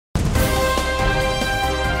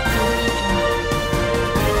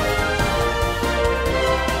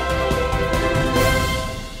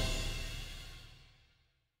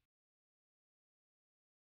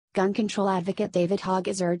Gun control advocate David Hogg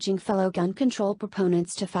is urging fellow gun control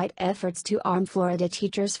proponents to fight efforts to arm Florida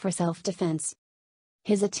teachers for self-defense.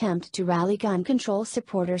 His attempt to rally gun control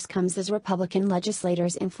supporters comes as Republican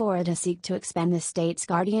legislators in Florida seek to expand the state's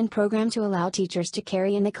Guardian program to allow teachers to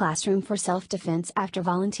carry in the classroom for self-defense after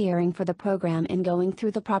volunteering for the program and going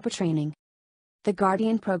through the proper training. The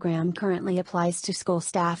Guardian program currently applies to school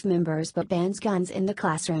staff members but bans guns in the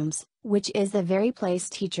classrooms, which is the very place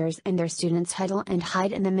teachers and their students huddle and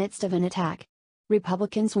hide in the midst of an attack.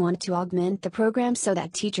 Republicans want to augment the program so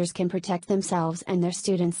that teachers can protect themselves and their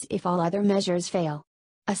students if all other measures fail.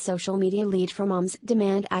 A social media lead for Moms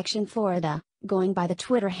Demand Action Florida, going by the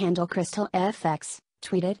Twitter handle CrystalFX,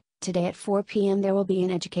 tweeted, "Today at 4 p.m. there will be an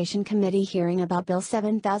Education Committee hearing about Bill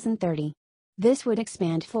 7030. This would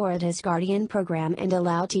expand Florida's Guardian program and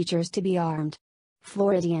allow teachers to be armed.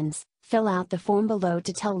 Floridians, fill out the form below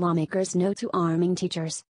to tell lawmakers no to arming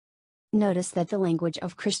teachers." Notice that the language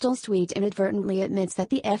of Crystal's tweet inadvertently admits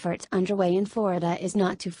that the effort underway in Florida is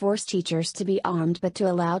not to force teachers to be armed but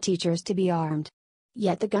to allow teachers to be armed.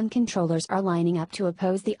 Yet the gun controllers are lining up to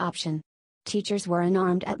oppose the option. Teachers were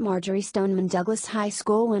unarmed at Marjorie Stoneman Douglas High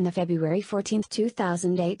School when the February 14,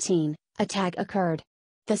 2018, attack occurred.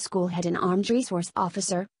 The school had an armed resource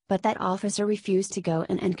officer, but that officer refused to go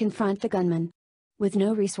in and confront the gunman. With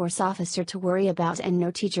no resource officer to worry about and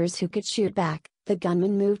no teachers who could shoot back, the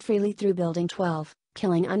gunman moved freely through Building 12,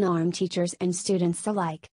 killing unarmed teachers and students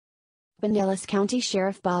alike. Pinellas County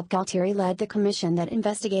Sheriff Bob Galtieri led the commission that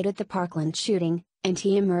investigated the Parkland shooting, and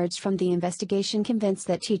he emerged from the investigation convinced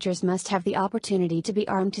that teachers must have the opportunity to be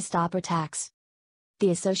armed to stop attacks.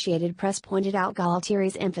 The Associated Press pointed out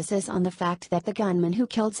Galtieri's emphasis on the fact that the gunman who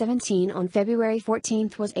killed 17 on February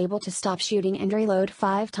 14 was able to stop shooting and reload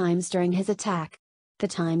 5 times during his attack. The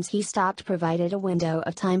times he stopped provided a window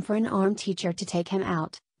of time for an armed teacher to take him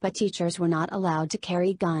out, but teachers were not allowed to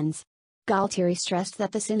carry guns. Galtieri stressed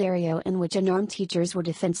that the scenario in which unarmed teachers were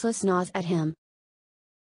defenseless gnaws at him,